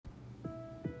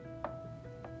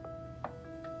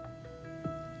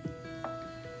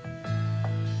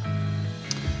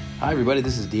Hi, everybody.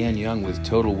 This is Dan Young with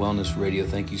Total Wellness Radio.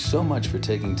 Thank you so much for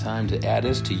taking time to add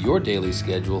us to your daily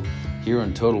schedule here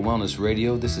on Total Wellness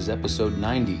Radio. This is episode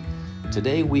 90.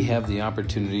 Today, we have the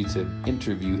opportunity to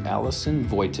interview Allison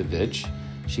Vojtovich.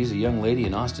 She's a young lady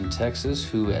in Austin, Texas,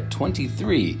 who at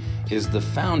 23 is the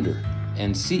founder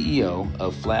and CEO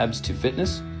of Flabs to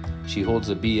Fitness. She holds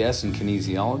a BS in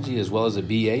kinesiology as well as a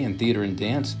BA in theater and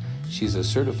dance. She's a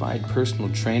certified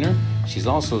personal trainer. She's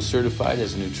also certified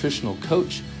as a nutritional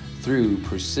coach through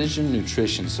Precision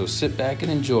Nutrition. So sit back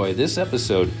and enjoy this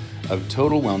episode of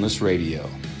Total Wellness Radio.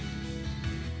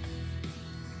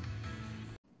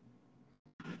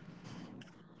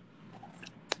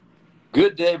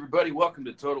 Good day, everybody. Welcome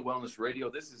to Total Wellness Radio.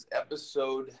 This is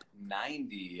episode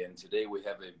 90, and today we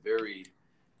have a very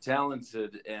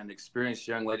talented and experienced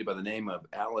young lady by the name of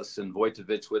Allison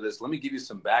Vojtovich with us. Let me give you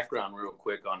some background real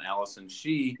quick on Allison.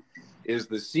 She is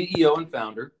the CEO and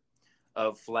founder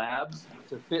of Flabs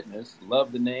to Fitness.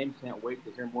 Love the name. Can't wait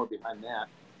to hear more behind that.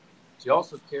 She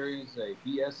also carries a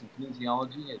BS in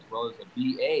kinesiology as well as a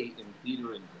BA in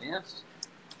theater and dance.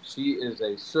 She is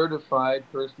a certified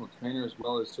personal trainer as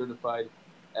well as certified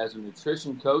as a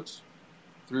nutrition coach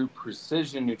through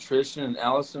Precision Nutrition. And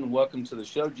Allison, welcome to the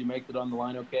show. Did you make it on the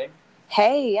line okay?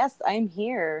 Hey, yes, I'm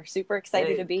here. Super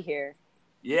excited to be here.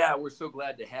 Yeah, we're so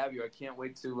glad to have you. I can't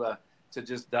wait to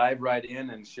just dive right in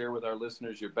and share with our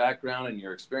listeners your background and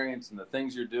your experience and the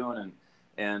things you're doing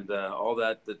and all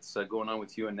that's going on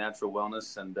with you in natural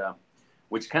wellness. And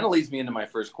which kind of leads me into my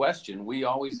first question. We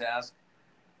always ask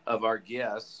of our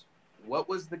guests, what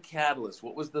was the catalyst?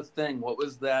 What was the thing? What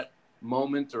was that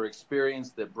moment or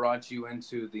experience that brought you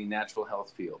into the natural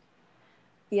health field?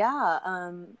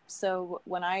 Yeah. So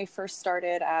when I first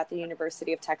started at the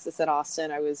University of Texas at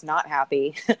Austin, I was not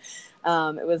happy. It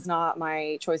was not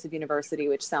my choice of university,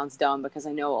 which sounds dumb because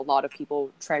I know a lot of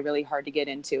people try really hard to get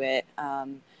into it.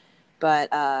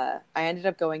 But I ended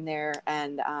up going there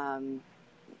and, I'm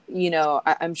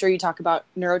sure you talk about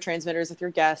neurotransmitters with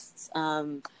your guests.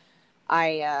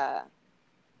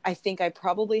 I think I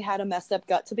probably had a messed up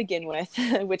gut to begin with,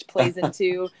 which plays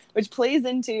into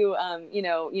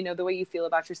the way you feel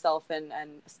about yourself and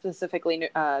specifically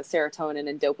serotonin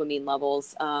and dopamine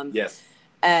levels. Yes.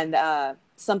 And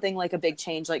something like a big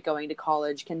change, like going to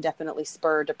college, can definitely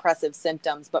spur depressive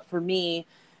symptoms. But for me,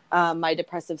 my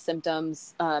depressive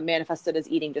symptoms manifested as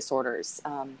eating disorders.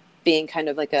 Being kind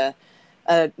of like a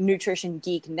nutrition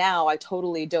geek now, I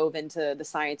totally dove into the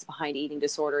science behind eating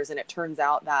disorders, and it turns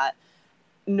out that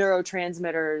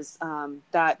neurotransmitters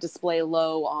that display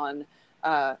low on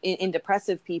in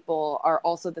depressive people are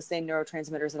also the same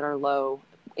neurotransmitters that are low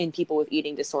in people with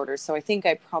eating disorders. So I think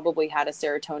I probably had a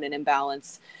serotonin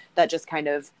imbalance that just kind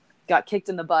of got kicked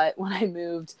in the butt when I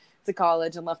moved to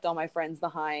college and left all my friends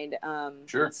behind.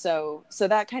 Sure. So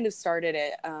that kind of started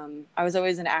it. I was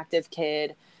always an active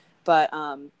kid, but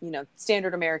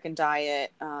standard American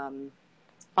diet,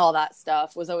 all that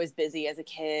stuff. Was always busy as a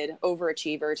kid,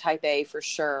 overachiever, type A for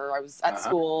sure. I was at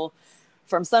school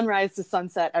from sunrise to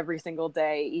sunset every single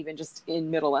day, even just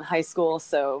in middle and high school.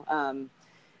 So,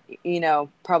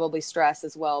 probably stress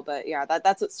as well. But yeah,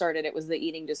 that's what started. It was the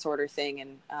eating disorder thing.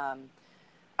 And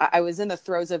I was in the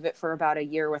throes of it for about a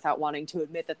year without wanting to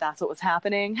admit that that's what was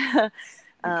happening.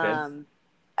 Okay.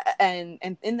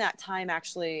 And in that time,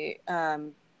 actually,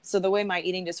 so the way my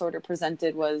eating disorder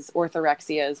presented was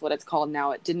orthorexia is what it's called now.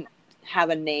 It didn't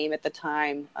have a name at the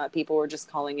time. People were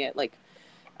just calling it like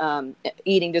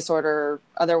eating disorder,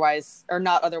 otherwise or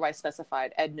not otherwise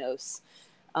specified, EDNOS.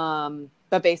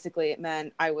 But basically it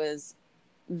meant I was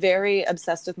very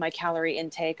obsessed with my calorie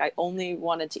intake. I only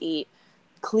wanted to eat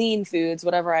clean foods,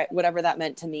 whatever that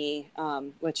meant to me,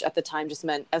 which at the time just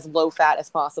meant as low fat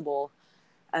as possible.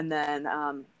 And then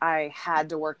I had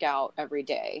to work out every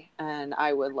day, and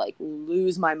I would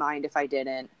lose my mind if I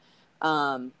didn't.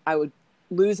 I would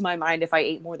lose my mind if I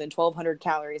ate more than 1,200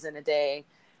 calories in a day.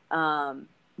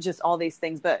 Just all these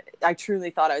things. But I truly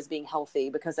thought I was being healthy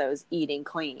because I was eating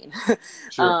clean.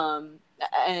 Sure.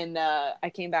 And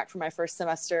I came back from my first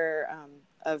semester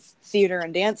of theater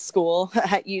and dance school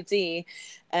at UT,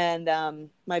 and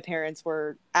my parents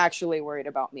were actually worried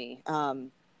about me.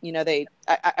 I'm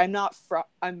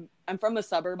from a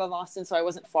suburb of Austin, so I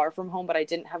wasn't far from home, but I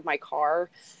didn't have my car,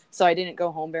 so I didn't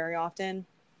go home very often.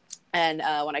 And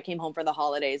when I came home for the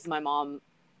holidays, my mom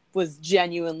was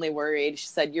genuinely worried. She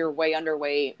said, "You're way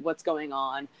underweight. What's going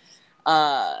on?"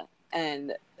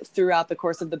 And throughout the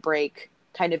course of the break,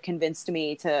 kind of convinced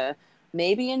me to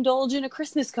maybe indulge in a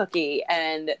Christmas cookie.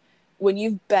 And when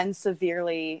you've been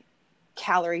severely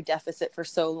calorie deficit for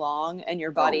so long and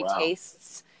your body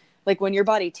tastes like when your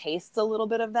body tastes a little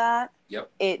bit of that, Yep.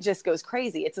 it just goes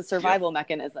crazy. It's a survival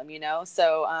mechanism, you know?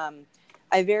 So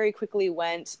I very quickly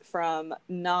went from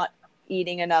not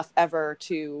eating enough ever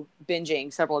to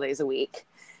binging several days a week.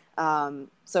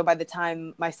 So by the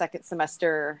time my second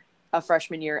semester of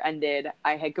freshman year ended,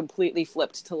 I had completely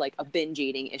flipped to like a binge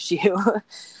eating issue.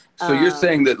 So you're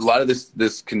saying that a lot of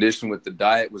this condition with the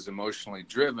diet was emotionally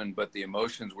driven, but the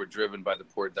emotions were driven by the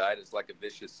poor diet. It's like a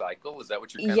vicious cycle. Is that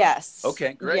what you're kind Yes. of?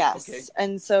 Okay, great. Yes. Okay.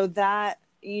 And so that,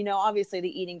 you know, obviously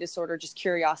the eating disorder, just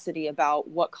curiosity about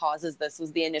what causes this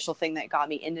was the initial thing that got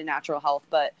me into natural health.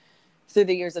 But through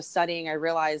the years of studying, I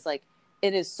realized like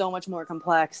it is so much more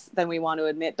complex than we want to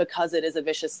admit because it is a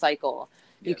vicious cycle.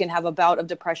 Yes. You can have a bout of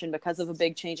depression because of a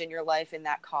big change in your life, and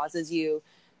that causes you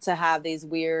to have these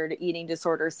weird eating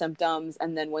disorder symptoms.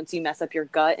 And then once you mess up your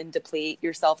gut and deplete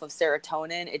yourself of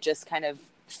serotonin, it just kind of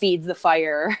feeds the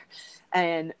fire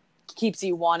and keeps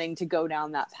you wanting to go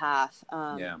down that path.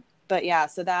 But yeah,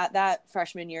 so that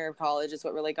freshman year of college is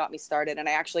what really got me started. And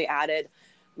I actually added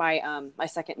my my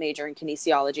second major in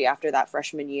kinesiology after that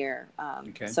freshman year.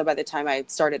 So by the time I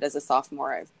started as a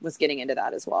sophomore, I was getting into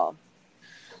that as well.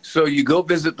 So you go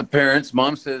visit the parents.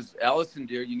 Mom says, "Allison,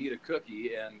 dear, you need a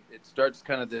cookie." And it starts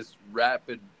kind of this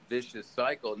rapid, vicious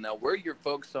cycle. Now, where are your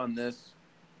folks on this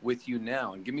with you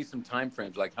now? And give me some time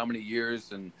frames, like how many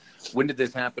years and when did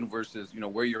this happen versus, you know,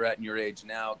 where you're at in your age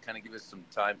now. Kind of give us some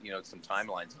time, you know, some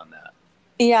timelines on that.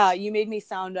 Yeah, you made me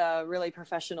sound really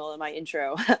professional in my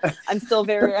intro. I'm still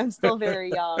very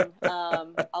young.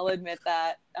 I'll admit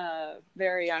that,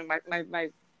 very young.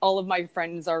 My all of my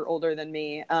friends are older than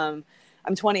me.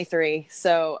 I'm 23,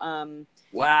 so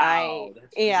wow,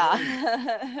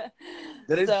 yeah.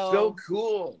 That is so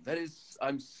cool.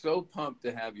 I'm so pumped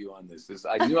to have you on this.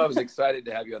 I knew I was excited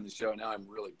to have you on the show. Now I'm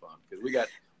really pumped because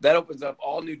that opens up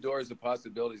all new doors of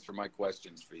possibilities for my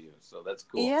questions for you. So that's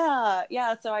cool.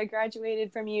 Yeah. So I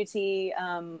graduated from UT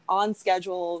on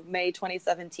schedule, May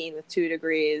 2017 with 2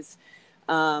 degrees.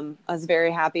 I was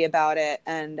very happy about it.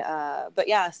 And but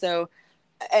yeah, so.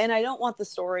 And I don't want the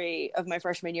story of my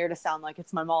freshman year to sound like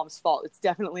it's my mom's fault. It's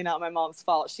definitely not my mom's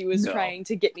fault. She was trying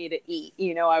to get me to eat.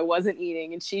 You know, I wasn't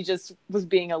eating, and she just was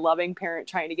being a loving parent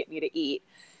trying to get me to eat.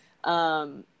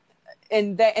 And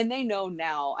they know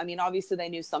now. I mean, obviously they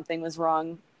knew something was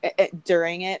wrong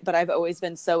during it, but I've always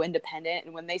been so independent.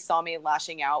 And when they saw me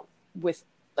lashing out with,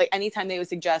 like, anytime they would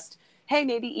suggest, hey,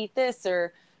 maybe eat this,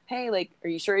 or hey, like, are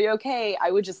you sure you're okay?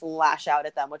 I would just lash out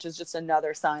at them, which is just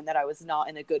another sign that I was not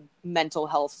in a good mental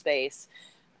health space.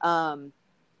 And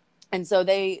so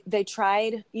they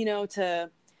tried, you know, to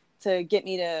get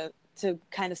me to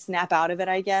kind of snap out of it,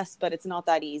 I guess, but it's not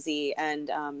that easy.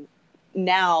 And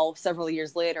now, several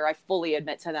years later, I fully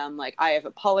admit to them, like, I have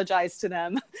apologized to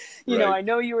them. You know, I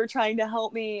know you were trying to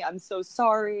help me. I'm so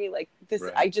sorry. Like this,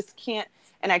 I just can't.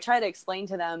 And I try to explain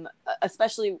to them,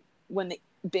 especially when the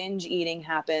binge eating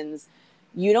happens,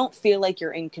 you don't feel like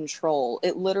you're in control.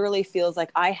 It literally feels like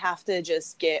I have to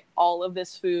just get all of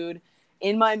this food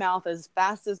in my mouth as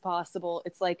fast as possible.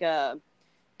 It's like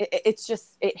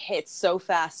it hits so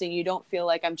fast, and you don't feel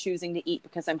like I'm choosing to eat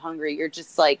because I'm hungry. You're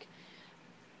just like,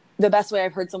 the best way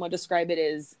I've heard someone describe it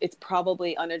is it's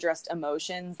probably unaddressed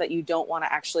emotions that you don't want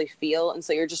to actually feel. And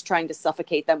so you're just trying to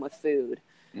suffocate them with food.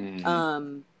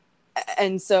 Mm-hmm.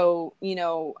 And so, you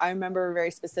know, I remember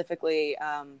very specifically,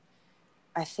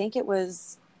 I think it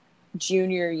was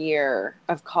junior year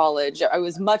of college. I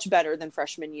was much better than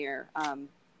freshman year.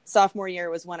 Sophomore year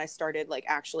was when I started like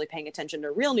actually paying attention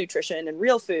to real nutrition and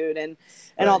real food and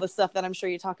all the stuff that I'm sure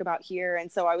you talk about here. And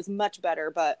so I was much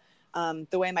better, but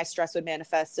the way my stress would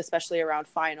manifest, especially around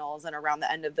finals and around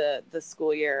the end of the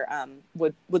school year,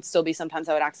 would still be sometimes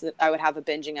I would have a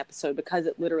binging episode, because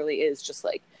it literally is just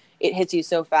like, it hits you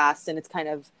so fast, and it's kind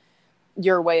of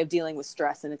your way of dealing with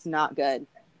stress, and it's not good.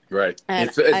 Right. And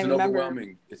it's an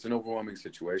overwhelming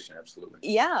situation. Absolutely.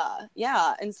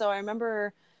 Yeah. And so I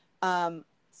remember,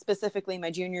 specifically my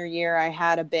junior year, I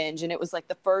had a binge, and it was like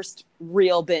the first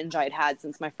real binge I'd had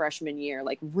since my freshman year,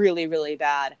 like really, really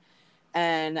bad.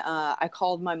 And I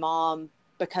called my mom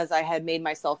because I had made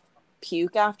myself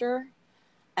puke after.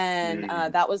 And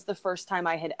that was the first time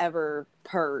I had ever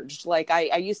purged. Like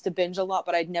I used to binge a lot,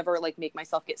 but I'd never like make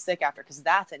myself get sick after, because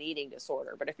that's an eating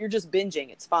disorder. But if you're just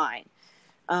binging, it's fine.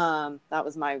 That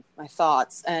was my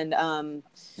thoughts. And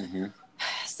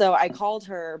so I called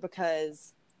her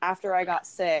because after I got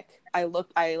sick, I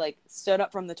like stood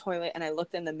up from the toilet and I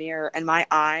looked in the mirror, and my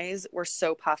eyes were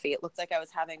so puffy. It looked like I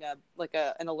was having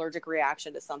an allergic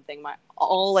reaction to something.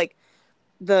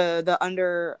 The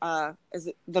under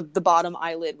the bottom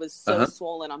eyelid was so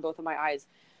swollen on both of my eyes.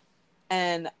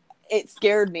 And it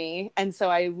scared me. And so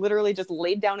I literally just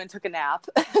laid down and took a nap.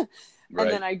 And Right.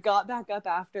 then I got back up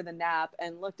after the nap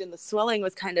and looked, and the swelling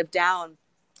was kind of down,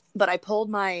 but I pulled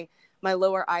my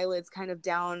lower eyelids kind of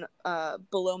down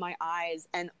below my eyes,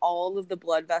 and all of the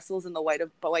blood vessels in the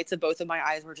whites of both of my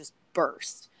eyes were just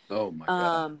burst. Oh my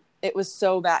God. It was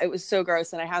so bad. It was so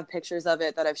gross. And I have pictures of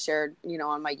it that I've shared,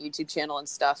 on my YouTube channel and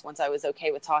stuff once I was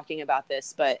okay with talking about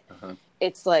this. But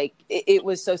it's like, it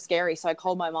was so scary. So I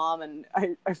called my mom, and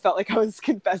I felt like I was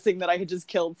confessing that I had just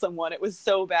killed someone. It was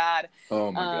so bad.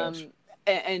 Oh my gosh.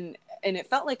 And it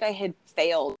felt like I had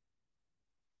failed,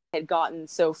 had gotten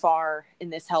so far in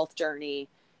this health journey,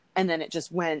 and then it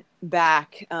just went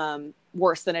back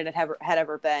worse than it had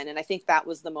ever been. And I think that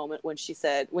was the moment when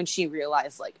she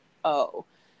realized, like, oh,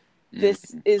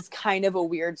 this is kind of a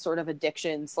weird sort of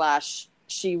addiction /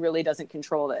 she really doesn't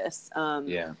control this.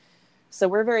 So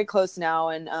we're very close now.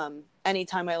 And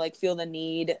anytime I like feel the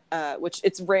need, which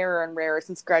it's rarer and rarer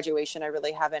since graduation, I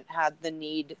really haven't had the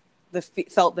need,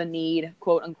 felt the need,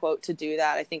 quote unquote, to do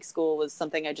that. I think school was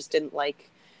something I just didn't like.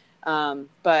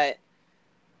 But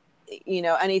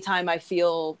anytime I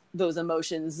feel those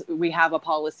emotions, we have a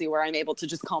policy where I'm able to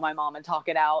just call my mom and talk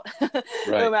it out,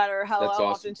 no matter how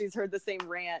often she's heard the same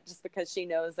rant, just because she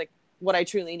knows, like, what I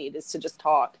truly need is to just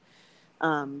talk.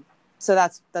 So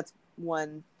that's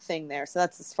one thing there. So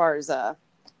that's as far as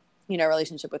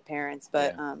relationship with parents.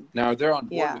 But now they're on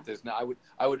board with this. Now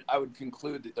I would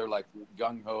conclude that they're like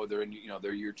gung ho. They're in,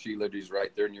 they're your cheerleaders, right?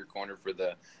 They're in your corner for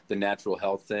the natural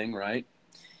health thing, right?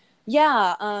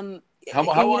 Yeah. How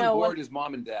on board is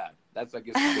mom and dad? That's, I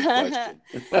guess, a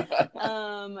good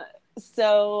question.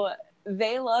 So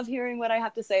they love hearing what I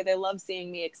have to say. They love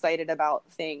seeing me excited about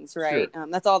things, right? Sure.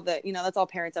 That's all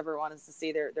parents ever want, is to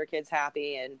see their kids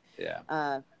happy and,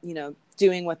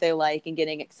 doing what they like and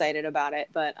getting excited about it.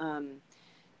 But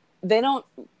they don't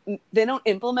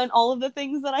implement all of the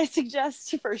things that I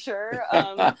suggest, for sure.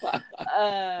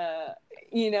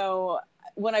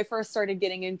 When I first started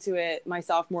getting into it, my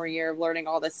sophomore year of learning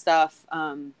all this stuff,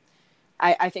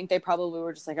 I think they probably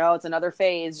were just like, oh, it's another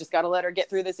phase. Just got to let her get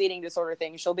through this eating disorder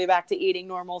thing. She'll be back to eating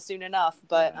normal soon enough.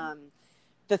 But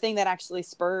the thing that actually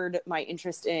spurred my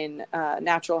interest in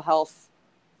natural health,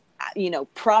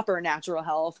 proper natural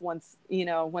health, once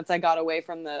I got away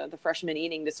from the freshman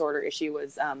eating disorder issue,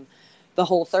 was the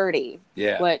Whole30,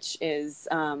 which is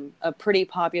a pretty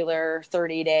popular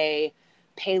 30-day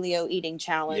paleo eating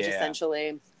challenge,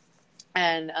 essentially.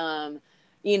 And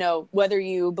whether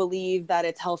you believe that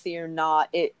it's healthy or not,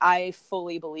 I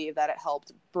fully believe that it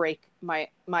helped break my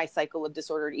cycle of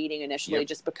disordered eating initially,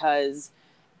 just because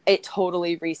it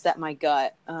totally reset my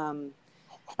gut.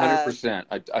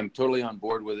 100%. I'm totally on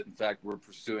board with it. In fact, we're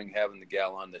pursuing having the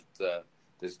gal on that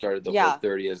started the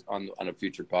Whole30 as on a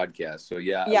future podcast. So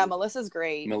Melissa's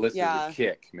great. Melissa's a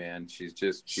kick, man. She's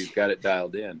got it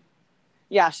dialed in.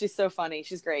 Yeah, she's so funny.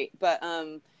 She's great. But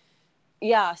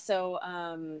so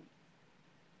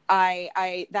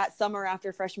I that summer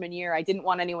after freshman year, I didn't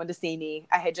want anyone to see me.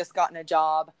 I had just gotten a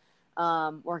job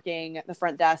working at the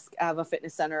front desk of a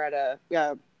fitness center at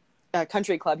a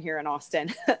country club here in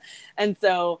Austin. And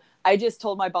so I just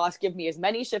told my boss, give me as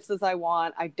many shifts as I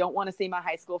want. I don't want to see my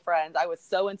high school friends. I was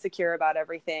so insecure about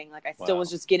everything. Like, I still was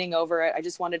just getting over it. I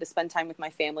just wanted to spend time with my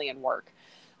family and work.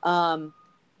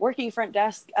 Working front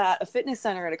desk at a fitness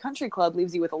center at a country club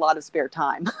leaves you with a lot of spare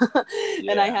time.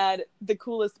 And I had the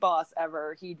coolest boss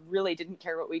ever. He really didn't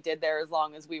care what we did there, as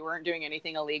long as we weren't doing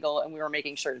anything illegal and we were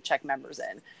making sure to check members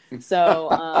in. So,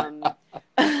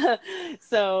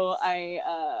 so I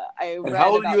read. And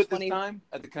how old are you at this time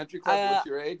at the country club? What's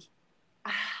your age?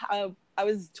 I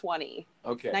was 20.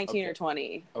 Okay. 19 or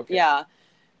 20. Okay. Yeah.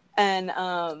 And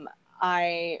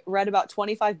I read about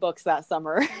 25 books that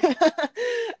summer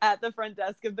at the front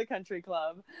desk of the country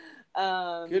club.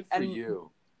 Good for you.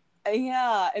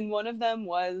 Yeah. And one of them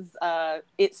was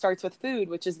It Starts With Food,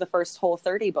 which is the first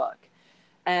Whole30 book.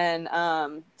 And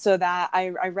so that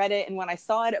I read it. And when I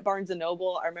saw it at Barnes &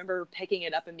 Noble, I remember picking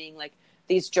it up and being like,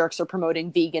 these jerks are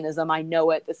promoting veganism. I know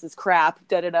it. This is crap.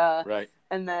 Da-da-da. Right.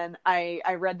 And then I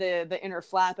read the inner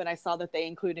flap, and I saw that they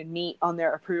included meat on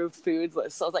their approved foods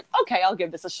list. So I was like, okay, I'll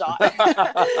give this a shot.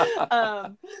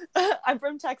 I'm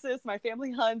from Texas. My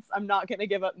family hunts. I'm not going to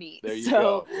give up meat. There you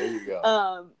go.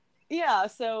 Yeah.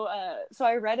 So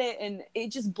I read it, and it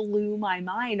just blew my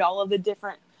mind. All of the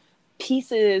different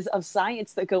pieces of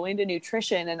science that go into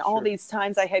nutrition. And all these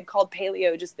times I had called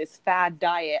paleo just this fad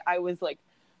diet, I was like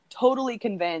totally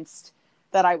convinced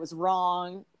that I was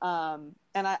wrong.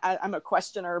 And I'm a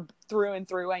questioner through and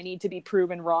through. I need to be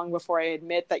proven wrong before I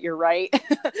admit that you're right.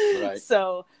 Right.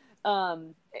 So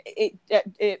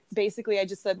it basically, I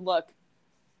just said, look,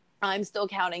 I'm still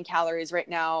counting calories right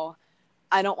now.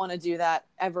 I don't want to do that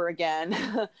ever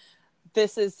again.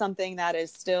 This is something that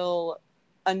is still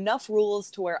enough rules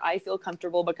to where I feel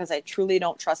comfortable, because I truly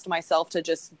don't trust myself to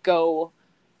just go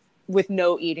with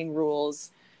no eating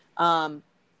rules.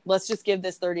 Let's just give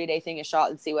this 30-day thing a shot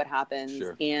and see what happens.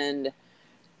 Sure. And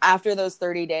after those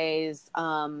 30 days,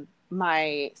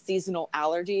 my seasonal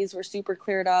allergies were super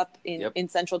cleared up in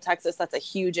Central Texas. That's a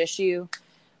huge issue.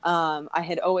 I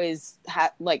had always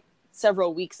had like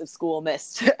several weeks of school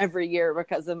missed every year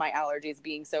because of my allergies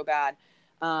being so bad.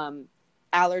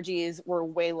 Allergies were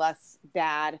way less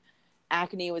bad.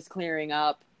 Acne was clearing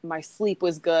up. My sleep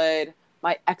was good.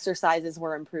 My exercises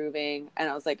were improving. And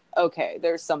I was like, okay,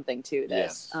 there's something to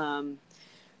this. Yes.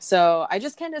 So I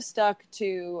just kind of stuck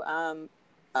to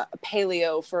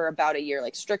paleo for about a year,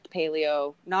 like strict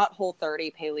paleo, not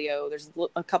Whole30 paleo. There's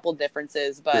a couple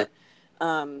differences, but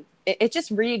it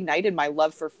just reignited my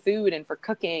love for food and for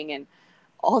cooking and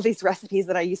all these recipes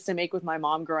that I used to make with my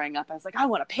mom growing up. I was like, I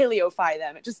want to paleofy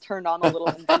them. It just turned on a little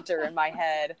inventor in my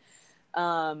head.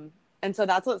 And so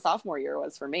that's what sophomore year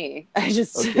was for me. I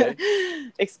just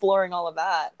exploring all of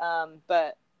that.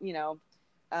 But you know,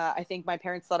 I think my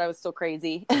parents thought I was still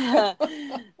crazy. But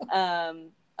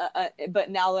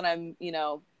now that I'm,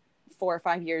 4 or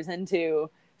 5 years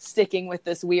into sticking with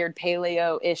this weird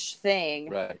paleo-ish thing,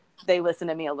 right, they listen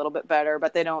to me a little bit better,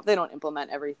 but they don't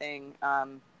implement everything.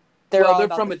 They're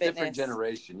from a different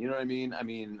generation. You know what I mean? I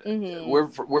mean,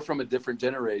 we're from a different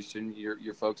generation.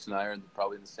 Your folks and I are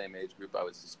probably in the same age group, I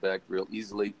would suspect, real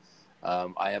easily.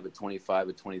 I have a 25,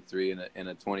 a 23, and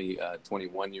a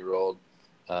 21-year-old.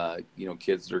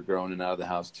 Kids that are grown and out of the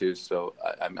house too. So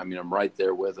I'm right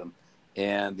there with them.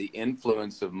 And the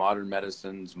influence of modern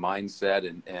medicine's mindset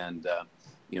and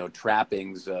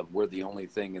trappings of we're the only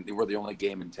thing and we're the only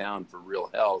game in town for real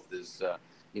health is.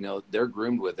 They're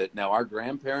groomed with it. Now, our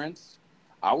parents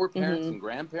and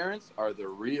grandparents are the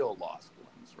real lost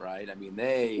ones, right? I mean,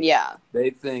 they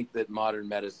think that modern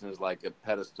medicine is like a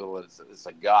pedestal. It's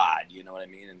a god, you know what I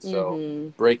mean? And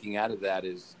so breaking out of that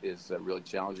is really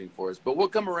challenging for us. But we'll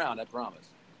come around, I promise.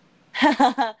 It's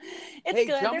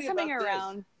good. They're coming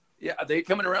around. This. Yeah, are they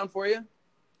coming around for you?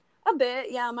 A bit,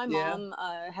 yeah. My mom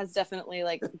has definitely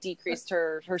decreased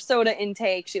her soda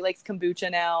intake. She likes kombucha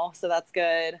now, so that's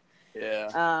good.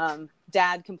 Yeah.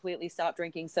 Dad completely stopped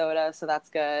drinking soda, so that's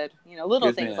good. Little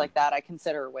good things like that I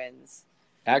consider wins.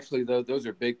 Actually, though, those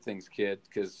are big things, kid,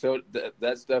 because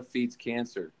that stuff feeds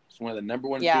cancer. It's one of the number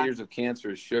one feeders of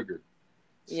cancer is sugar.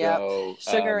 Yeah, so,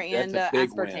 sugar and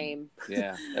aspartame.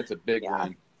 Yeah, that's a big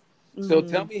win. So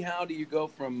tell me, how do you go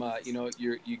from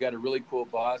you got a really cool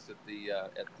boss at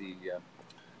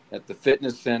the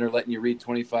fitness center, letting you read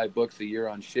 25 books a year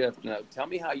on shift. Now, tell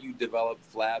me how you developed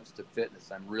Flabs to Fitness.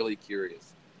 I'm really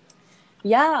curious.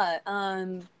 Yeah.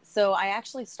 So I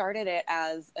actually started it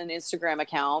as an Instagram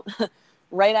account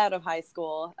right out of high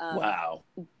school. Wow.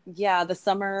 Yeah. The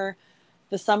summer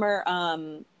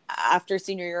after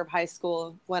senior year of high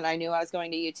school, when I knew I was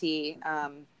going to UT,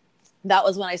 that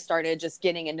was when I started just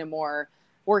getting into more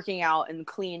working out and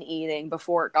clean eating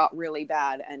before it got really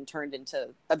bad and turned into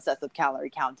obsessive calorie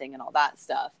counting and all that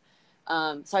stuff.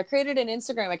 So I created an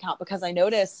Instagram account because I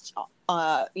noticed,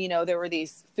 there were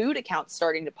these food accounts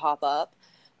starting to pop up,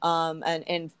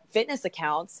 and fitness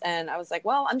accounts. And I was like,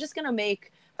 well, I'm just going to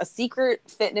make a secret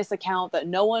fitness account that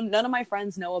none of my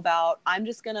friends know about. I'm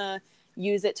just going to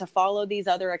use it to follow these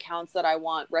other accounts that I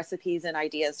want recipes and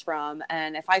ideas from.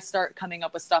 And if I start coming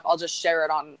up with stuff, I'll just share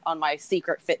it on my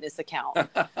secret fitness account.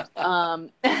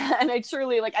 And I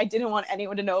truly, I didn't want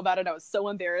anyone to know about it. I was so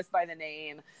embarrassed by the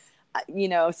name,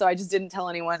 so I just didn't tell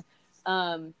anyone.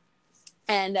 And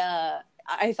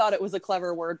I thought it was a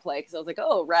clever wordplay because I was like,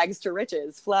 oh, rags to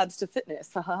riches, flabs to fitness.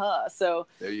 So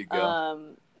there you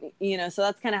go. So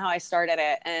that's kind of how I started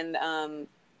it. And,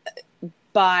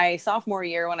 by sophomore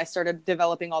year, when I started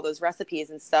developing all those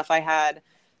recipes and stuff, I had a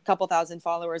couple thousand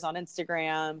followers on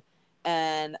Instagram,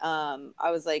 and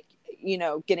I was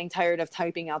getting tired of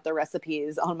typing out the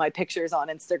recipes on my pictures on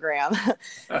Instagram.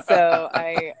 So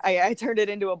I turned it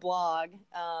into a blog,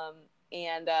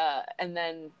 and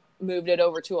then moved it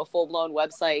over to a full-blown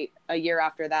website a year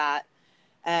after that,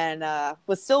 and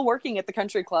was still working at the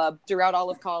country club throughout all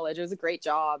of college. It was a great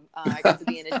job. I got to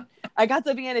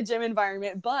be in a gym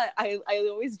environment, but I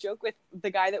always joke with the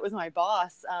guy that was my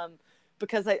boss,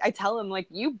 because I tell him,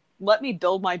 you let me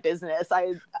build my business.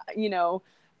 After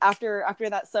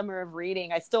that summer of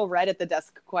reading, I still read at the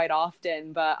desk quite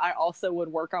often, but I also would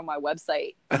work on my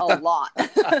website a lot.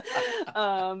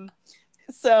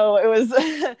 So it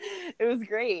was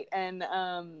great. And,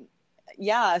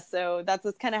 so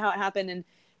that's kind of how it happened. And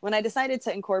when I decided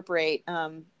to incorporate,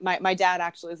 my dad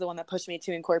actually is the one that pushed me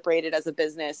to incorporate it as a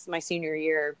business my senior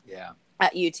year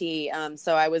at UT.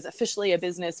 So I was officially a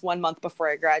business 1 month before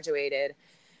I graduated.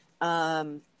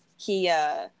 He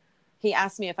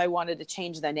asked me if I wanted to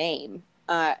change the name.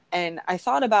 And I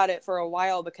thought about it for a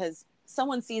while because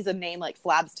someone sees a name like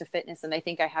Flabs to Fitness and they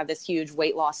think I have this huge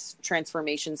weight loss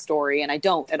transformation story, and I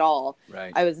don't at all.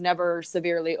 Right. I was never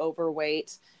severely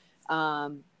overweight.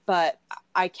 But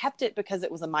I kept it because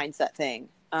it was a mindset thing.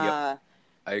 I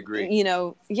agree. You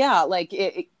know, yeah,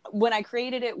 like when I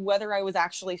created it, whether I was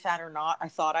actually fat or not, I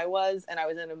thought I was, and I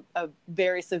was in a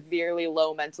very severely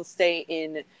low mental state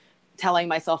in telling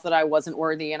myself that I wasn't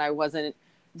worthy and I wasn't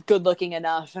good looking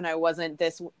enough and I wasn't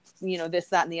this, you know, this,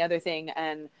 that, and the other thing.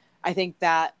 And I think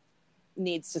that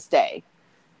needs to stay.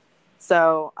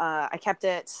 So I kept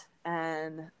it,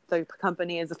 and the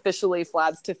company is officially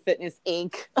Flabs to Fitness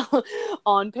Inc.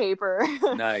 on paper.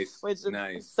 Nice. Which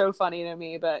is so funny to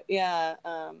me. But yeah.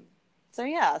 So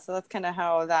that's kind of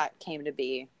how that came to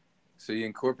be. So you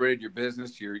incorporated your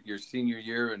business your senior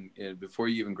year and before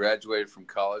you even graduated from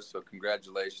college. So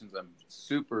congratulations. I'm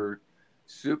super,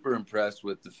 super impressed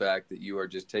with the fact that you are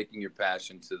just taking your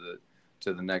passion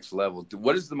to the next level.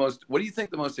 What do you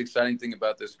think the most exciting thing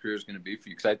about this career is going to be for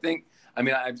you? Because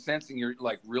I'm sensing you're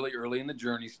like really early in the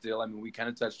journey still. I mean, we kind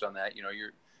of touched on that. You know,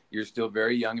 you're still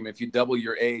very young. I mean, if you double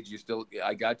your age,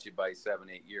 I got you by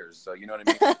 7-8 years. So you know what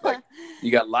I mean? Like,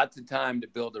 you got lots of time to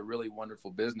build a really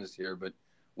wonderful business here. But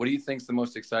what do you think is the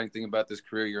most exciting thing about this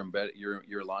career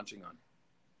you're launching on?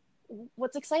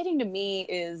 What's exciting to me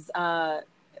is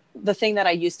the thing that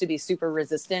I used to be super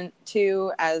resistant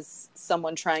to as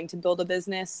someone trying to build a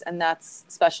business, and that's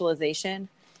specialization.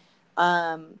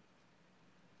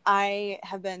 I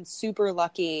have been super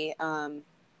lucky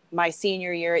my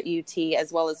senior year at UT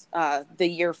as well as the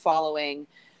year following.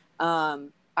 I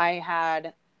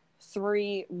had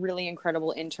 3 really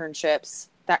incredible internships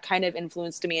that kind of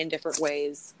influenced me in different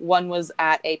ways. One was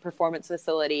at a performance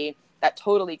facility that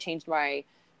totally changed my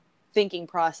thinking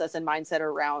process and mindset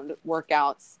around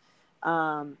workouts.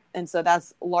 And so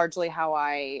that's largely how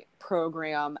I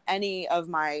program any of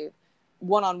my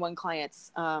one-on-one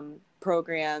clients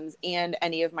programs and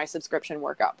any of my subscription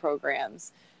workout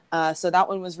programs. So that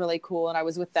one was really cool. And I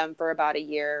was with them for about a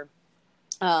year,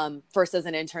 first as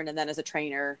an intern and then as a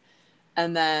trainer.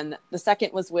 And then the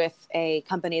second was with a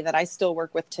company that I still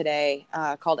work with today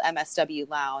called MSW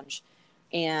Lounge.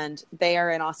 And they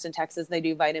are in Austin, Texas. They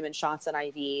do vitamin shots and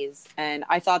IVs. And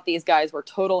I thought these guys were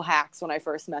total hacks when I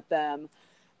first met them.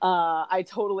 I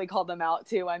totally called them out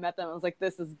too. I met them. I was like,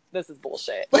 this is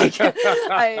bullshit. Like,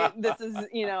 this is,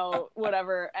 you know,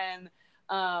 whatever. And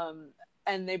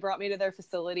they brought me to their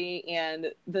facility,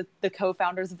 and the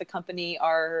co-founders of the company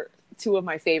are 2 of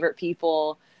my favorite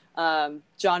people.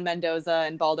 John Mendoza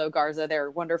and Baldo Garza. They're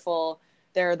wonderful.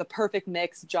 They're the perfect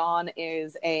mix. John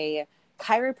is a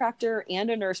chiropractor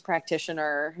and a nurse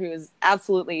practitioner who's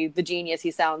absolutely the genius he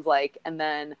sounds like. And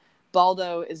then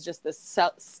Baldo is just this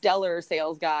stellar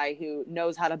sales guy who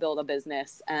knows how to build a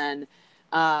business. And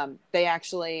they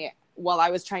actually, while I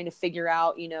was trying to figure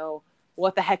out, you know,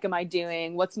 what the heck am I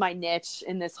doing? What's my niche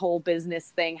in this whole business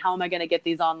thing? How am I going to get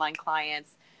these online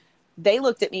clients? They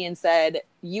looked at me and said,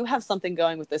 you have something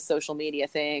going with this social media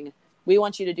thing. We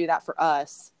want you to do that for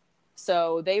us.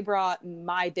 So they brought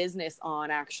my business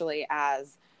on actually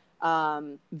as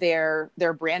their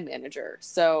brand manager.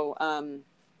 So,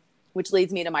 which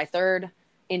leads me to my third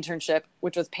internship,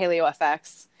 which was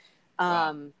PaleoFX.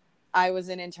 Wow. I was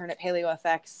an intern at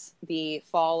PaleoFX the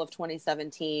fall of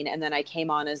 2017, and then I came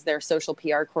on as their social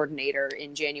PR coordinator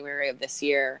in January of this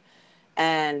year.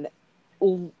 And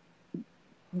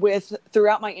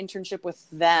throughout my internship with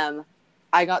them,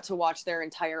 I got to watch their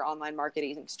entire online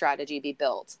marketing strategy be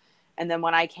built. And then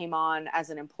when I came on as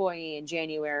an employee in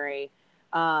January,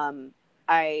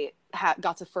 I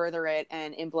got to further it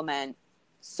and implement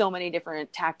so many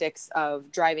different tactics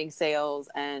of driving sales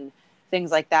and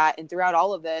things like that. And throughout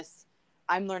all of this,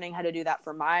 I'm learning how to do that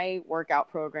for my workout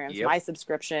programs, my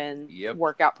subscription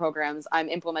workout programs. I'm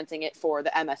implementing it for the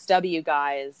MSW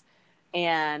guys,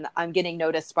 and I'm getting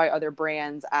noticed by other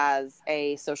brands as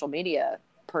a social media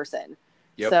person.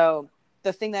 So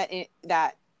the thing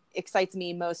that excites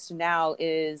me most now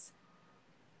is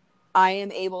I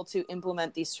am able to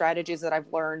implement these strategies that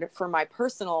I've learned for my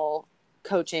personal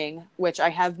coaching, which I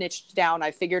have niched down.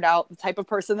 I figured out the type of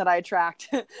person that I attract.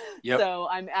 So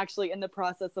I'm actually in the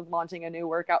process of launching a new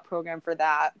workout program for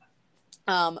that.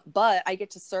 But I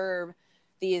get to serve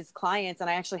these clients, and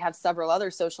I actually have several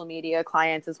other social media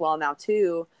clients as well now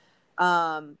too,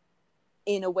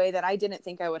 in a way that I didn't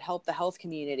think I would help the health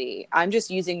community. I'm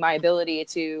just using my ability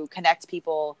to connect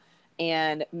people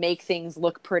and make things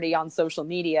look pretty on social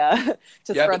media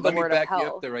to spread the word of health. Let me back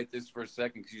you up there right this for a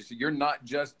second, because you're not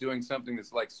just doing something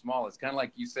that's like small. It's kind of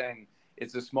like you saying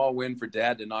it's a small win for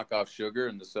dad to knock off sugar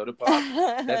and the soda pop.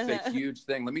 That's a huge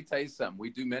thing. Let me tell you something.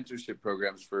 We do mentorship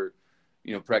programs for,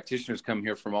 practitioners come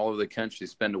here from all over the country,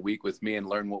 spend a week with me and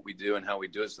learn what we do and how we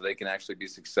do it so they can actually be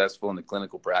successful in the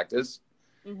clinical practice.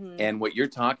 Mm-hmm. And what you're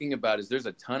talking about is there's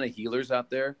a ton of healers out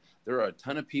there. There are a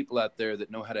ton of people out there that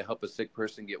know how to help a sick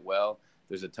person get well.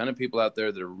 There's a ton of people out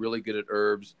there that are really good at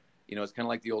herbs. It's kind of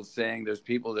like the old saying, there's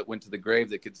people that went to the grave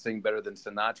that could sing better than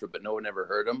Sinatra, but no one ever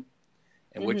heard them.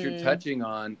 And what you're touching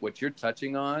on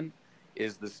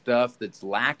is the stuff that's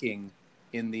lacking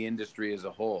in the industry as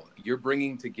a whole. You're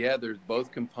bringing together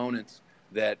both components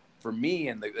that, for me,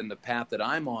 and the path that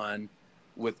I'm on,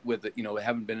 with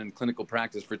having been in clinical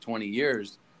practice for 20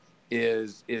 years,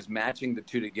 is matching the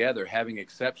two together, having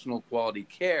exceptional quality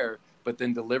care, but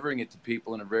then delivering it to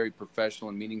people in a very professional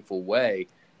and meaningful way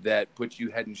that puts you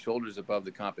head and shoulders above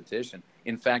the competition.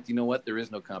 In fact, you know what? There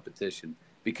is no competition,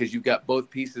 because you've got both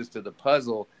pieces to the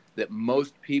puzzle that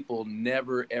most people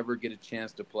never, ever get a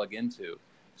chance to plug into.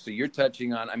 So you're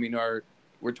touching on,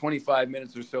 we're 25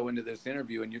 minutes or so into this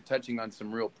interview, and you're touching on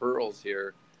some real pearls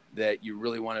here that you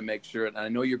really want to make sure. And I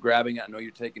know you're grabbing it. I know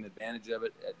you're taking advantage of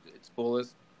it at its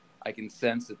fullest. I can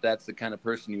sense that that's the kind of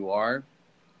person you are,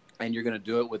 and you're going to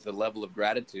do it with a level of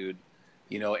gratitude,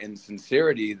 and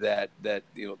sincerity that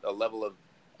a level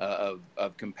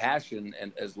of compassion,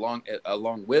 and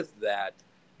along with that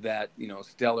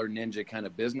stellar ninja kind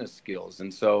of business skills.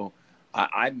 And so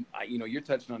you're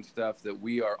touching on stuff that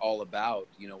we are all about.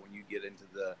 When you get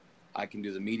into I can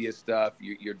do the media stuff.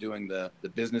 You're doing the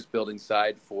business building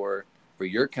side for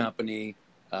your company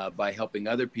by helping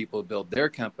other people build their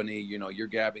company. You're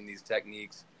grabbing these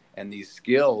techniques and these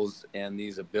skills and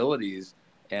these abilities,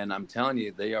 and I'm telling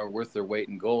you, they are worth their weight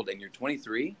in gold. And you're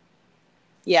 23.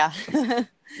 Yeah.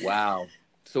 Wow.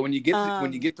 So when you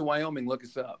get to Wyoming, look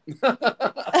us up.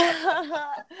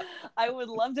 I would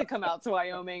love to come out to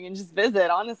Wyoming and just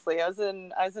visit. Honestly, I was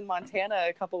in Montana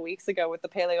a couple weeks ago with the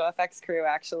PaleoFX crew,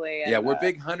 actually. And, yeah, we're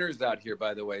big hunters out here,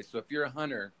 by the way. So if you're a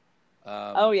hunter,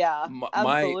 oh yeah,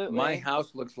 absolutely. My house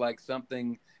looks like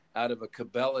something out of a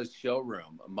Cabela's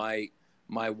showroom. My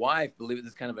wife, believe it,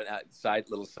 this is kind of a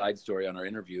little side story on our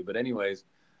interview, but anyways.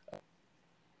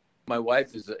 My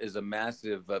wife is a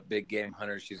massive big game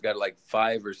hunter. She's got like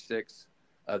 5 or 6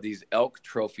 of these elk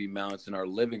trophy mounts in our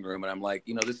living room. And I'm like,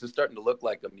 this is starting to look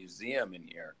like a museum in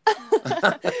here.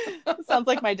 Sounds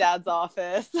like my dad's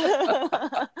office.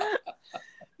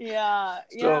 Yeah.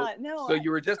 So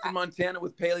you were just in Montana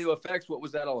with PaleoFX. What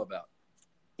was that all about?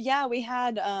 Yeah, we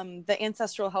had the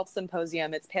Ancestral Health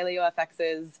Symposium. It's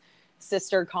PaleoFX's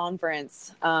sister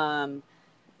conference.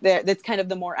 That's kind of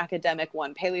the more academic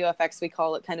one. PaleoFX, we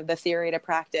call it kind of the theory to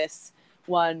practice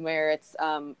one, where it's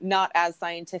not as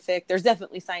scientific. There's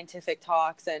definitely scientific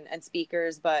talks and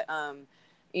speakers, but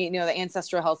the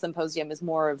Ancestral Health Symposium is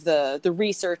more of the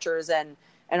researchers and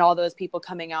all those people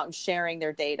coming out and sharing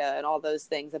their data and all those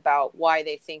things about why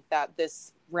they think that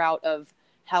this route of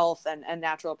health and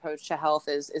natural approach to health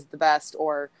is the best,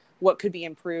 or what could be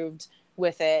improved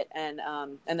with it. And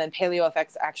then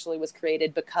PaleoFX actually was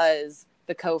created because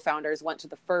the co-founders went to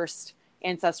the first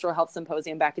Ancestral Health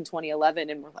Symposium back in 2011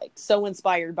 and were like so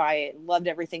inspired by it and loved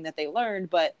everything that they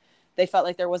learned, but they felt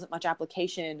like there wasn't much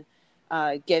application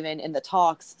given in the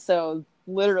talks. So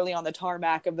literally on the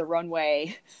tarmac of the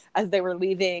runway, as they were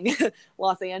leaving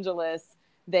Los Angeles,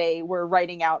 they were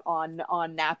writing out on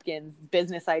napkins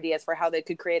business ideas for how they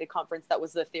could create a conference that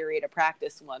was the theory to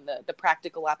practice one, the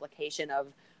practical application of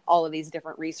all of these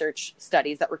different research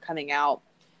studies that were coming out.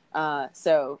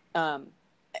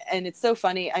 And it's so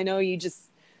funny. I know you just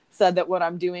said that what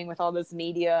I'm doing with all this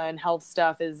media and health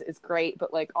stuff is great,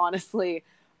 but like, honestly,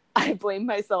 I blame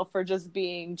myself for just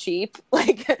being cheap.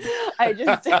 Like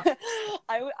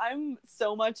I'm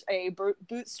so much a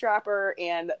bootstrapper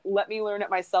and let me learn it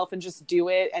myself and just do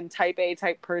it, and type A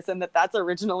type person that's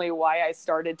originally why I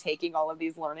started taking all of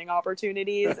these learning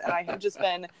opportunities. And I have just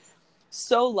been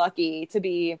so lucky to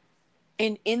be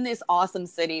in this awesome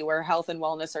city where health and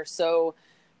wellness are so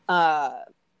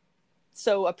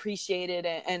appreciated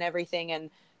and everything.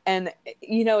 And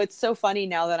it's so funny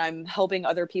now that I'm helping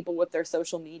other people with their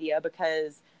social media,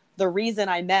 because the reason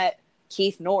I met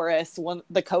Keith Norris,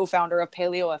 the co-founder of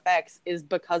PaleoFX, is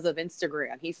because of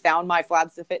Instagram. He found my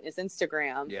Flabs to Fitness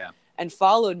Instagram and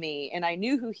followed me. And I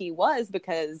knew who he was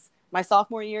because my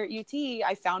sophomore year at UT,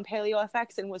 I found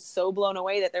PaleoFX and was so blown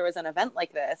away that there was an event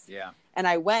like this. Yeah. And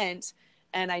I went,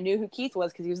 and I knew who Keith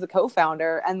was because he was the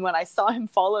co-founder. And when I saw him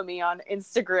follow me on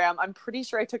Instagram, I'm pretty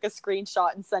sure I took a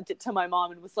screenshot and sent it to my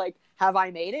mom and was like, have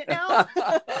I made it now?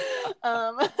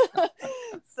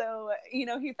 So, you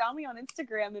know, he found me on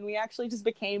Instagram and we actually just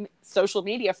became social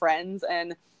media friends.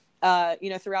 And, you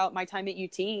know, throughout my time at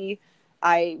UT,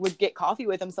 I would get coffee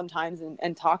with him sometimes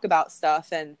and talk about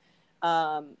stuff. And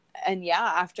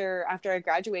yeah, after I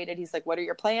graduated, he's like, what are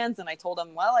your plans? And I told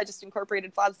him, well, I just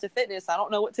incorporated Flads to Fitness. I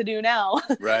don't know what to do now.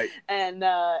 Right. And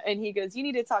he goes, you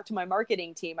need to talk to my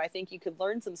marketing team. I think you could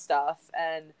learn some stuff.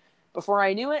 And before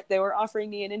I knew it, they were offering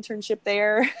me an internship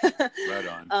there. Right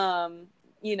on.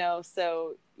 You know,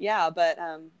 so yeah, but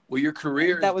well, your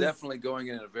career is definitely going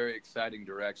in a very exciting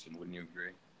direction. Wouldn't you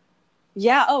agree?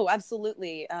 Yeah. Oh,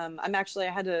 absolutely. I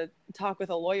had to talk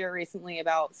with a lawyer recently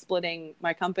about splitting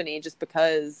my company just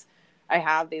because I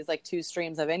have these like two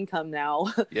streams of income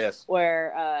now. Yes.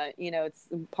 Where, you know, it's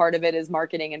part of it is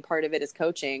marketing and part of it is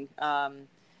coaching.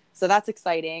 So that's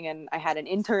exciting. And I had an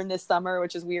intern this summer,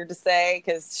 which is weird to say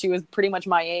because she was pretty much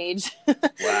my age.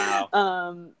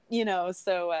 Wow. You know,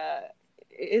 so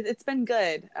it's been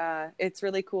good. It's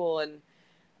really cool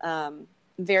and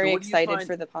very excited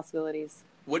for the possibilities.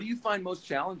 What do you find most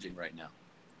challenging right now?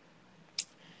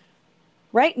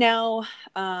 Right now,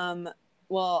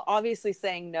 well, obviously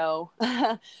saying no.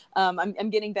 I'm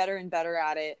getting better and better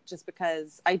at it just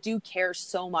because I do care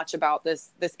so much about this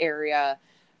area.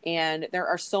 And there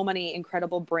are so many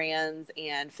incredible brands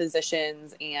and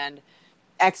physicians and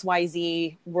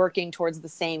XYZ working towards the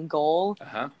same goal.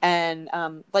 Uh-huh. And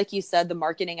like you said, the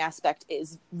marketing aspect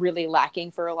is really lacking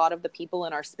for a lot of the people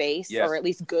in our space, yes. or at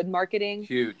least good marketing.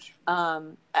 Huge.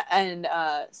 So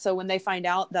when they find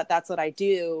out that that's what I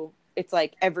do, it's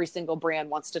like every single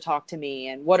brand wants to talk to me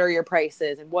and what are your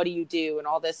prices and what do you do and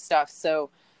all this stuff.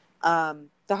 So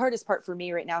the hardest part for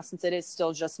me right now, since it is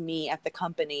still just me at the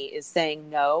company, is saying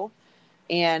no.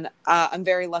 And I'm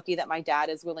very lucky that my dad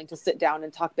is willing to sit down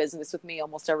and talk business with me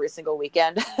almost every single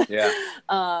weekend. Yeah.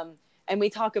 And we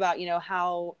talk about, you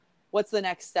know, what's the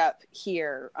next step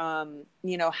here?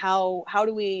 You know, how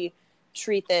do we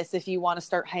treat this if you want to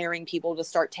start hiring people to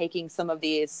start taking some of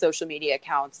these social media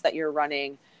accounts that you're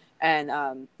running?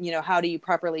 And, you know, how do you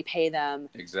properly pay them?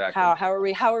 Exactly.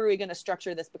 How are we going to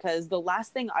structure this? Because the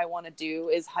last thing I want to do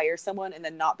is hire someone and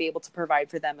then not be able to provide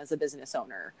for them as a business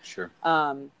owner. Sure.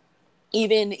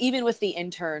 Even with the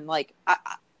intern, like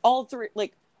all of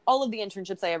the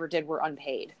internships I ever did were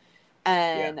unpaid.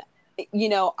 And, you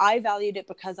know, I valued it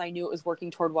because I knew it was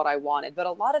working toward what I wanted, but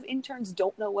a lot of interns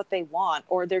don't know what they want,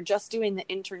 or they're just doing the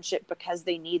internship because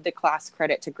they need the class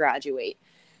credit to graduate.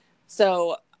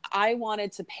 So I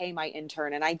wanted to pay my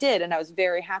intern, and I did. And I was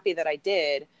very happy that I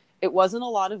did. It wasn't a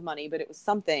lot of money, but it was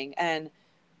something. And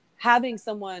having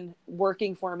someone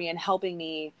working for me and helping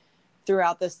me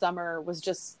throughout this summer was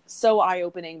just so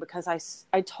eye-opening because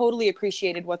I totally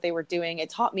appreciated what they were doing. It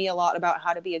taught me a lot about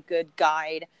how to be a good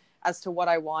guide as to what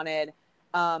I wanted.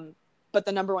 But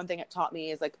the number one thing it taught me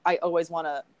is like, I always want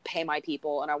to pay my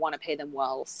people and I want to pay them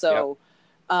well. So,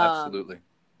 absolutely.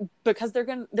 Because they're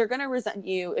going to resent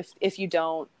you if you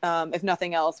don't, if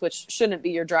nothing else, which shouldn't be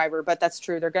your driver, but that's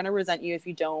true. They're going to resent you if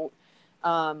you don't.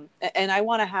 And I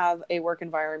want to have a work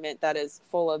environment that is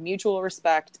full of mutual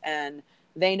respect, and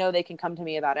they know they can come to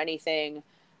me about anything,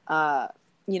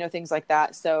 you know, things like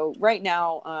that. So right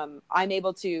now, I'm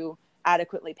able to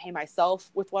adequately pay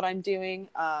myself with what I'm doing.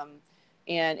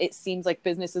 And it seems like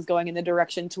business is going in the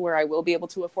direction to where I will be able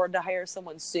to afford to hire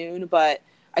someone soon. But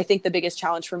I think the biggest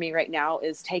challenge for me right now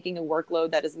is taking a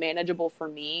workload that is manageable for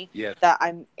me, that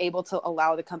I'm able to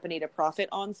allow the company to profit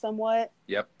on somewhat.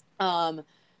 Yep.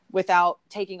 Without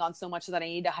taking on so much that I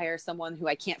need to hire someone who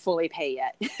I can't fully pay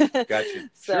yet. Gotcha.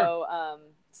 So, sure.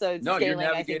 So scaling,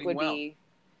 I think would be,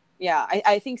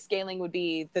 I think scaling would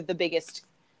be the biggest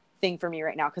thing for me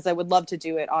right now. Cause I would love to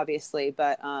do it obviously,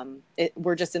 but,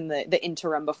 we're just in the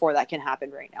interim before that can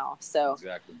happen right now. So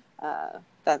exactly.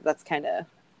 That's kind of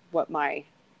what my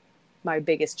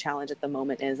biggest challenge at the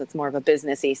moment is. It's more of a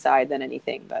businessy side than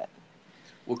anything, but.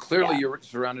 Well, clearly you're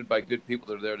surrounded by good people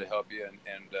that are there to help you.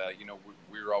 And you know,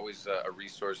 we're always a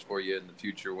resource for you in the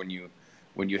future when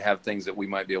you have things that we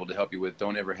might be able to help you with.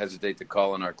 Don't ever hesitate to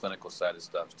call on our clinical side of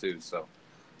stuff too. So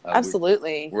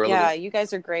absolutely. You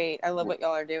guys are great. I love what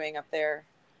y'all are doing up there.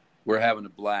 We're having a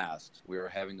blast. We are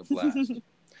having a blast.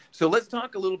 So let's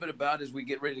talk a little bit about, as we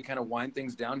get ready to kind of wind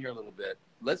things down here a little bit,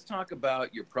 let's talk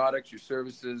about your products, your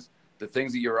services, the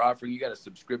things that you're offering. You got a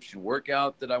subscription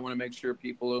workout that I want to make sure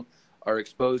people are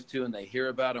exposed to and they hear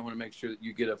about. I want to make sure that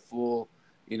you get a full,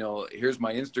 you know, here's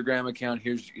my Instagram account,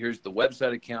 here's the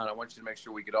website account. I want you to make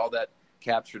sure we get all that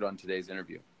captured on today's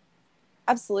interview.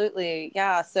 Absolutely.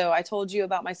 Yeah. So I told you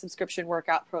about my subscription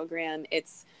workout program.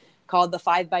 It's called the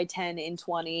 5x10 in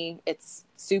 20. It's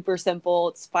super simple.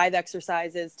 It's 5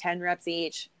 exercises, 10 reps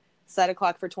each, set a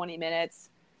clock for 20 minutes,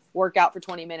 work out for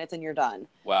 20 minutes, and you're done.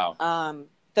 Wow.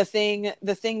 The thing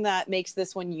that makes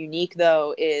this one unique,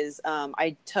 though, is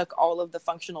I took all of the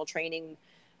functional training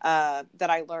that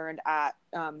I learned at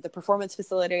the performance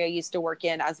facility I used to work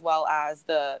in, as well as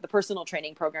the personal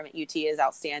training program at UT is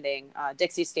outstanding.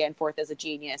 Dixie Stanforth is a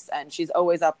genius, and she's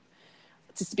always up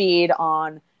to speed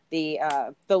on the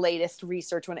latest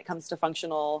research when it comes to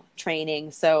functional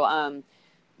training. So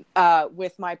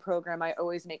with my program, I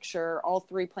always make sure all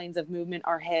 3 planes of movement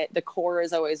are hit. The core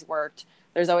is always worked.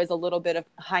 There's always a little bit of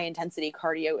high intensity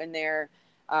cardio in there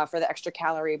for the extra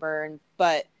calorie burn,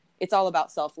 but it's all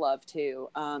about self-love too.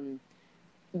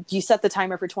 You set the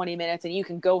timer for 20 minutes and you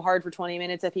can go hard for 20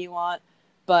 minutes if you want.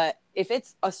 But if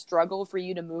it's a struggle for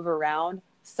you to move around,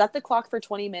 set the clock for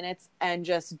 20 minutes and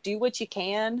just do what you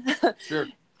can. Sure.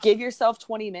 Give yourself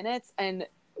 20 minutes. And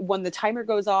when the timer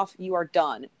goes off, you are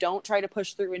done. Don't try to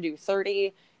push through and do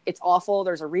 30. It's awful.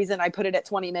 There's a reason I put it at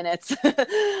 20 minutes,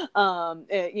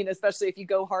 especially if you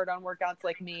go hard on workouts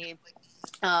like me.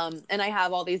 And I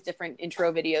have all these different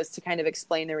intro videos to kind of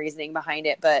explain the reasoning behind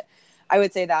it. But I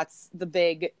would say that's the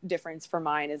big difference for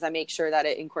mine is I make sure that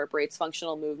it incorporates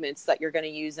functional movements that you're going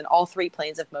to use in all 3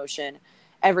 planes of motion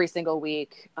every single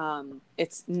week.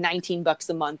 It's $19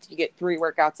 a month. You get 3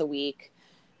 workouts a week.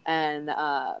 And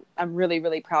I'm really,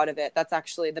 really proud of it. That's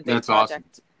actually the big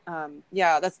project. Awesome.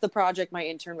 That's the project my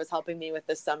intern was helping me with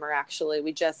this summer. Actually,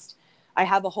 I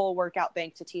have a whole workout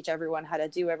bank to teach everyone how to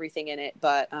do everything in it,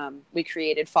 but we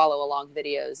created follow along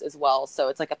videos as well. So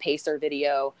it's like a pacer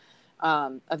video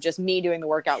of just me doing the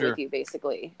workout with you,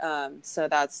 basically. So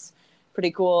that's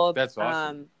pretty cool. That's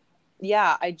awesome.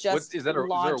 I just is there a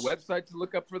website to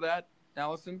look up for that,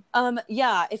 Allison?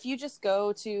 If you just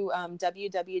go to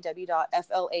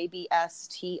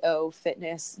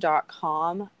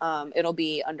www.flabstofitness.com, it'll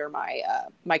be under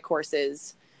my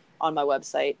courses on my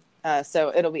website.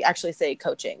 So it'll be actually say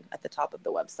coaching at the top of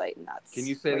the website, and that's. Can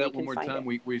you say that one more time?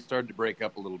 We started to break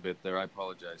up a little bit there. I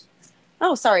apologize.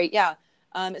 Oh, sorry. Yeah.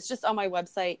 It's just on my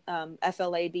website,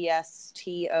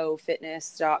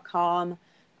 flabstofitness.com.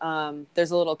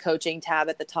 There's a little coaching tab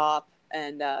at the top,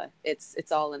 and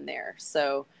it's all in there.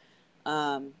 So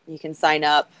you can sign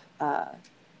up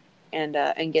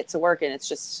and get to work, and it's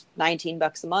just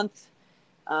 $19 a month.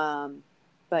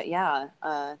 But yeah,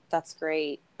 that's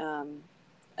great.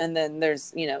 And then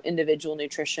there's, individual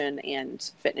nutrition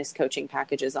and fitness coaching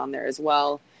packages on there as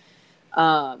well.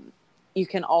 You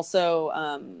can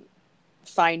also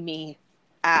find me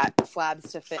at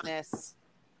Flabs to Fitness.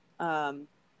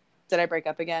 Did I break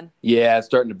up again? Yeah, it's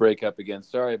starting to break up again.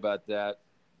 Sorry about that.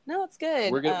 No, it's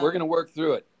good. We're gonna work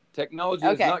through it. Technology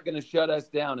is not going to shut us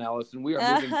down, Allison. We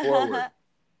are moving forward.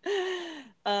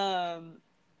 What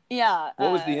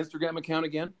was the Instagram account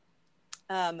again?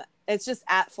 It's just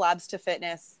at Flabs to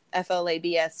Fitness,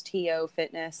 FLABSTO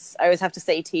Fitness. I always have to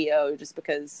say TO just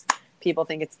because people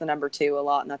think it's the number 2 a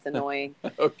lot, and that's annoying.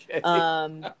 Okay.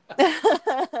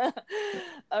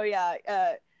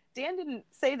 Dan didn't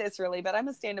say this really, but I'm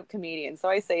a stand-up comedian, so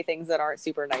I say things that aren't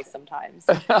super nice sometimes.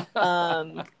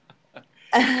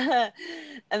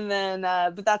 And then,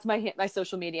 but that's my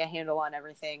social media handle on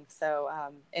everything. So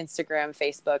Instagram,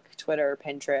 Facebook, Twitter,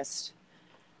 Pinterest,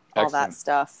 all that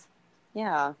stuff.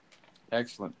 Yeah.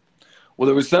 Excellent. Well,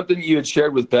 there was something you had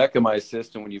shared with Becca, my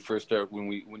assistant, when you first started,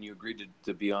 when you agreed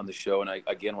to be on the show. And I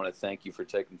again want to thank you for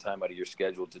taking time out of your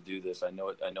schedule to do this. I know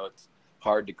it's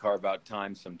hard to carve out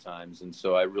time sometimes, and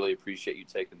so I really appreciate you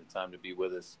taking the time to be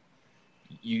with us.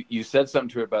 You said something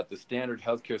to her about the standard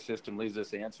healthcare system leaves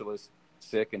us answerless,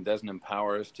 sick, and doesn't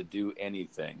empower us to do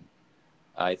anything.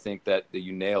 I think that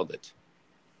you nailed it.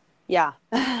 Yeah.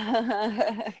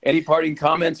 Any parting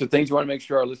comments or things you want to make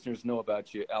sure our listeners know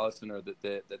about you, Allison, or that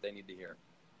they need to hear?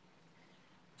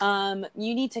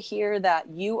 You need to hear that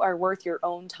you are worth your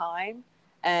own time,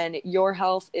 and your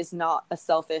health is not a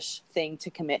selfish thing to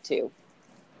commit to.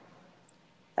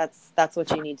 That's what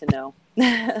you need to know.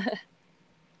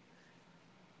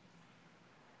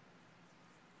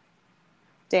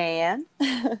 Dan?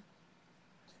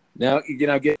 Now,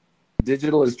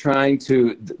 digital is trying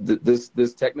to,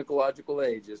 this technological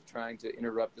age is trying to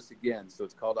interrupt us again. So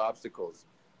it's called obstacles.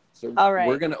 So all right.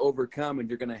 We're going to overcome, and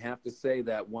you're going to have to say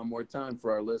that one more time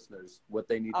for our listeners, what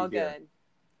they need to hear. Good.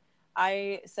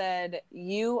 I said,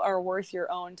 you are worth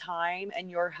your own time,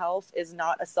 and your health is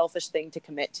not a selfish thing to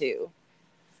commit to.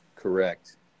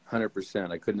 Correct.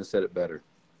 100%. I couldn't have said it better.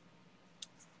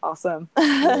 Awesome.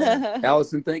 Yeah.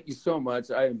 Allison, thank you so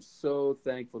much. I am so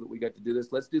thankful that we got to do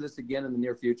this. Let's do this again in the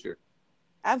near future.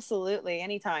 Absolutely.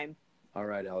 Anytime. All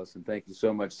right, Allison, thank you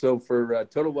so much. So for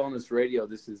Total Wellness Radio,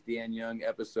 this is Dan Young,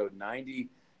 episode 90.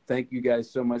 Thank you guys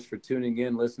so much for tuning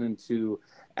in, listening to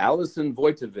Allison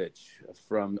Vojtovich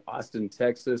from Austin,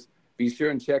 Texas. Be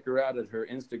sure and check her out at her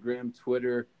Instagram,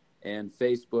 Twitter, and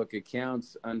Facebook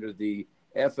accounts under the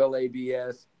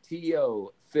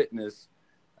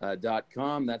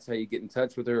FLABSTOfitness.com. That's how you get in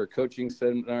touch with her. Her coaching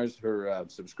seminars, her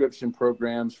subscription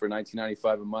programs for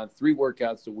 $19.95 a month, 3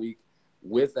 workouts a week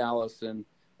with Allison.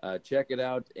 Check it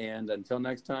out. And until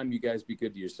next time, you guys be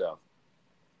good to yourself.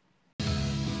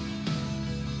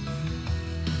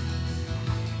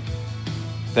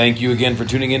 Thank you again for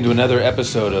tuning in to another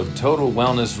episode of Total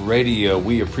Wellness Radio.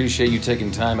 We appreciate you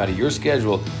taking time out of your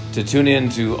schedule to tune in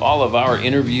to all of our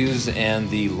interviews and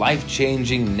the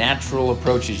life-changing natural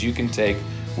approaches you can take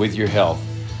with your health.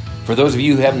 For those of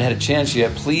you who haven't had a chance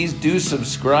yet, please do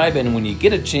subscribe, and when you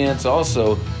get a chance,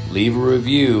 also leave a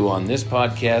review on this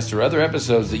podcast or other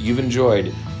episodes that you've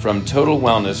enjoyed from Total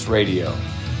Wellness Radio.